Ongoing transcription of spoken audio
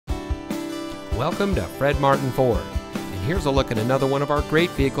Welcome to Fred Martin Ford, and here's a look at another one of our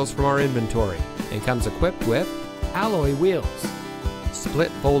great vehicles from our inventory, and comes equipped with alloy wheels, split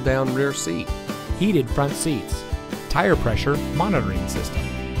fold-down rear seat, heated front seats, tire pressure monitoring system,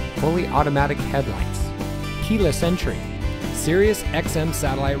 fully automatic headlights, keyless entry, Sirius XM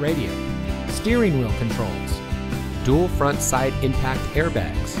satellite radio, steering wheel controls, dual front side impact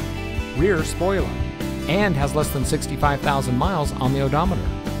airbags, rear spoiler, and has less than 65,000 miles on the odometer.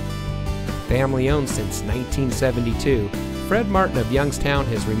 Family owned since 1972, Fred Martin of Youngstown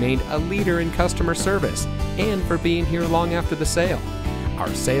has remained a leader in customer service and for being here long after the sale.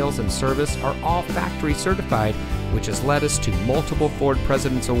 Our sales and service are all factory certified, which has led us to multiple Ford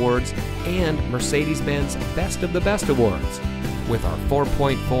President's Awards and Mercedes-Benz Best of the Best Awards. With our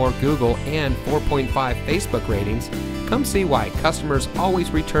 4.4 Google and 4.5 Facebook ratings, come see why customers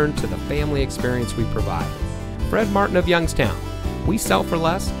always return to the family experience we provide. Fred Martin of Youngstown. We sell for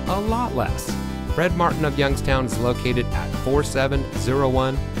less, a lot less. Fred Martin of Youngstown is located at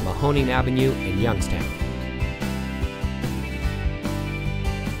 4701 Mahoning Avenue in Youngstown.